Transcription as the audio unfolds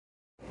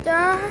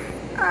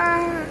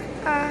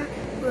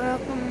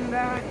Welcome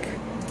back.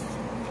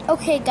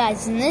 Okay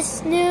guys, in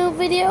this new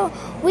video,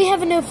 we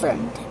have a new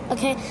friend,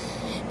 okay?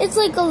 It's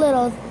like a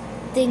little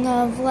thing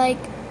of like,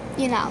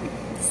 you know,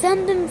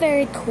 something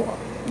very cool.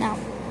 Now,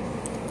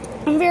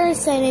 I'm very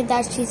excited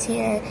that she's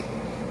here.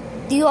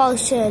 You all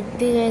should,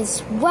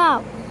 because,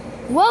 wow,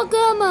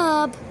 welcome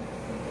up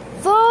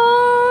for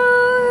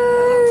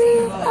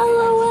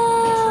LOL.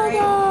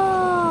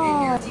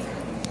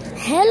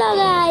 Hello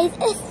guys,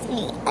 it's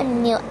me.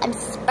 I'm new, I'm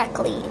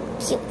sparkly,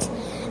 cute,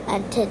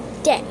 and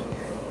today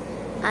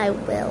I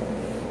will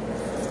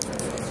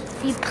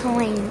be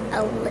playing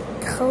a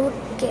little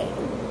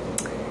game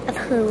of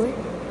who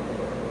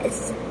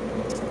is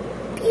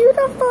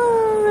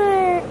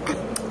beautiful.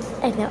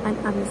 I know I'm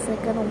obviously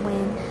gonna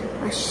win.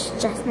 My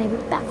dress may be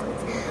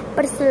backwards,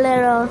 but it's a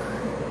little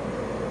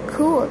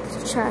cool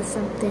to try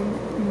something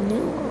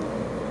new.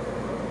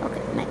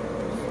 Okay.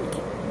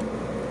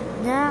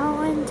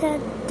 Now and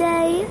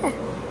today,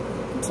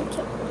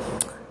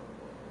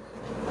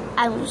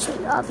 I will show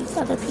you all these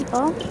other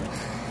people.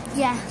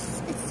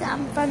 Yes, it's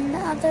from the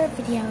other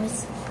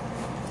videos.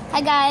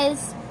 Hi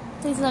guys,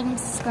 please like and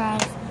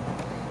subscribe.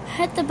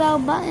 Hit the bell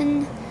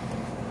button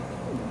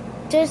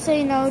just so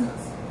you know,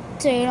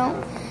 so you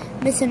don't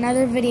miss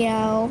another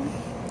video.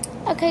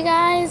 Okay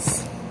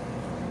guys,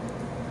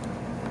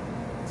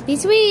 be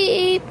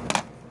sweet.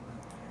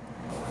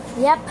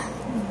 Yep,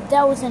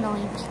 that was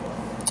annoying people.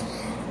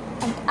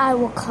 And I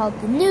will call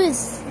the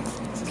news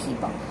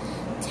people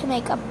to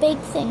make a big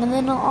thing, and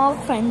then they'll all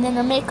friend, and then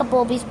the makeup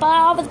will be spread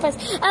all over the place,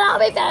 and I'll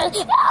be famous,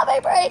 and I'll be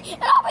free,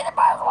 and I'll be the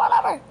best,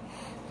 whatever.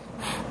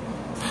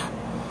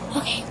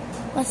 Okay,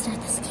 let's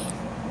start this game.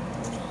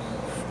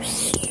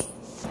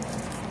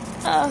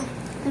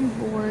 I'm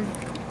bored.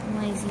 I'm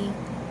lazy.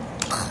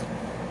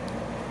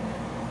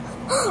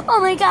 Oh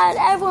my god,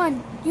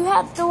 everyone, you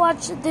have to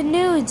watch the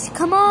news.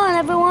 Come on,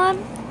 everyone.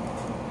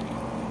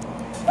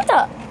 What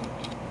the?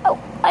 Oh,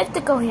 I have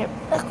to go here.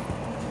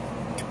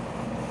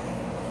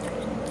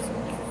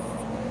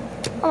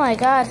 Oh my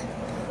god.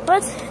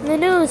 What's the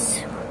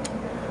news?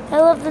 I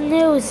love the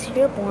news.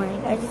 You're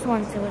boring. I just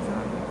want to see what's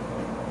on.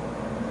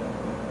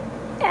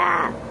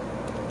 Yeah.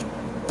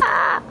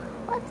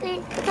 Let's see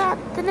what's on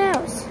the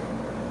news.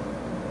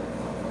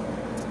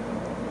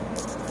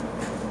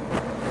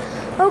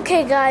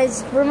 Okay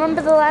guys,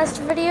 remember the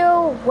last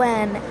video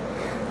when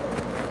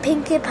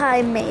Pinkie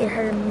Pie made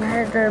her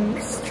murder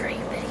mystery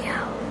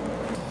video?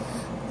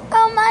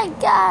 Oh my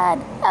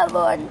god,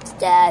 everyone's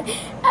dead.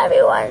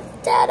 Everyone's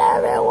dead,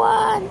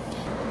 everyone.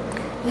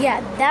 Yeah,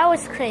 that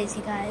was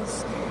crazy,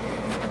 guys.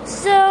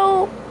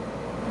 So,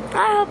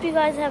 I hope you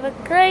guys have a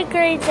great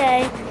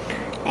day.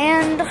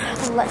 And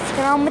let's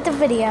get on with the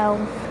video.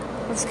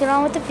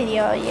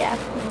 Yeah.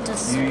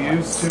 You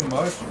use too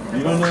much.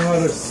 You don't know how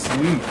to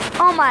sleep.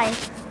 Oh my.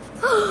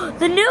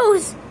 The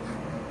news.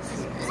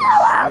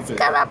 Someone's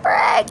gonna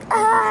break.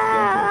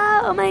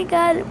 Oh my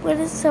god. What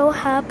is so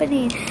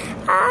happening?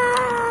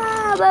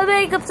 My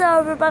makeup's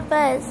over my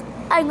face.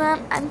 I'm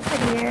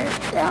prettier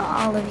than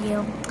all of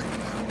you.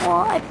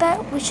 Well, I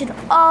bet we should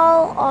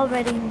all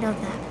already know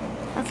that.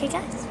 Okay,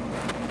 guys?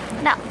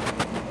 Now,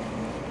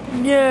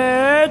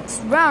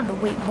 next round.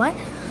 Wait, what?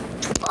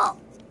 Oh.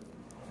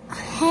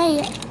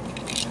 Hey,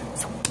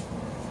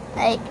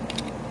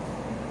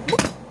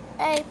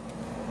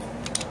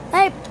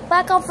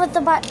 back off with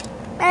the butt.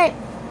 Hey,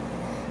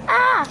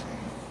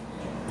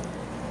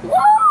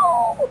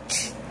 whoa!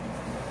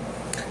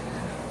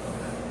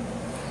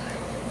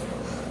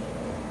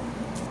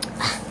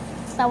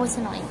 That was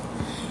annoying.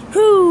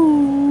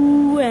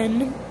 Who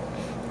won?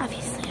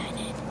 Obviously I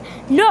did.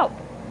 No,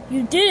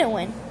 you didn't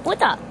win. What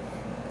the?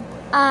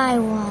 I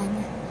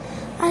won.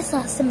 I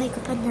saw some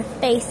makeup on your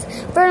face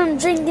from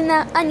drinking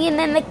that onion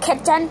in the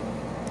kitchen.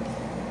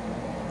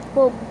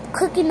 Well,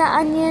 cooking the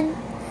onion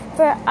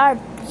for our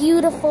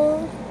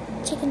beautiful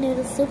chicken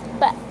noodle soup,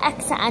 but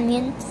extra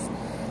onions.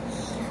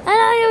 I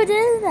know you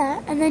did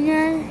that, and then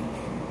your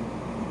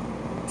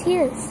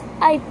tears.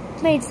 I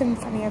made some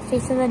fun of your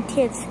face, and then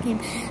tears came,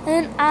 and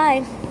then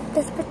I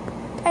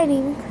didn't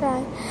even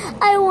cry.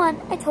 I won.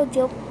 I told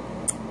you,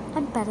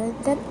 I'm better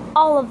than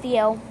all of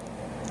you.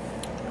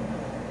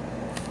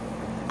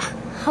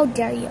 How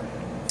dare you?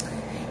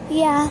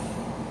 Yeah,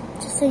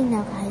 just so you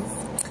know, guys,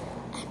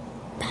 I'm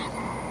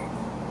better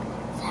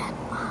than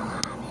all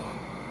of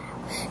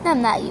you. No,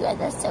 I'm not. You guys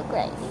are so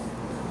great.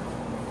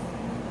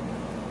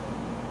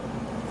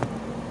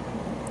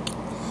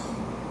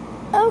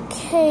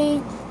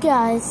 Okay,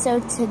 guys, so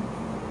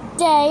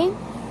today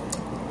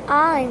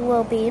I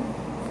will be,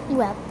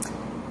 well,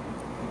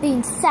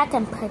 being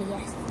second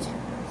prettiest,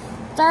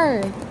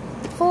 third,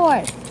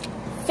 fourth,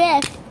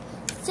 fifth,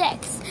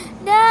 sixth,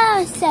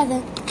 no,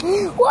 seventh.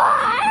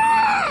 Why,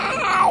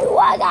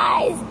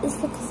 guys? It's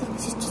because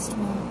it's just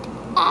wrong.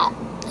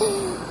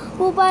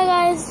 Well, bye,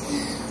 guys.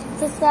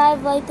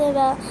 Subscribe, like the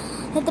bell,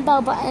 hit the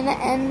bell button,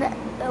 and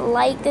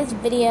like this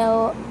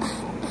video.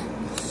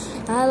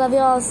 I love you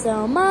all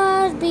so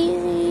much.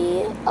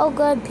 Be all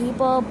good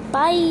people.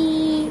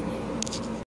 Bye.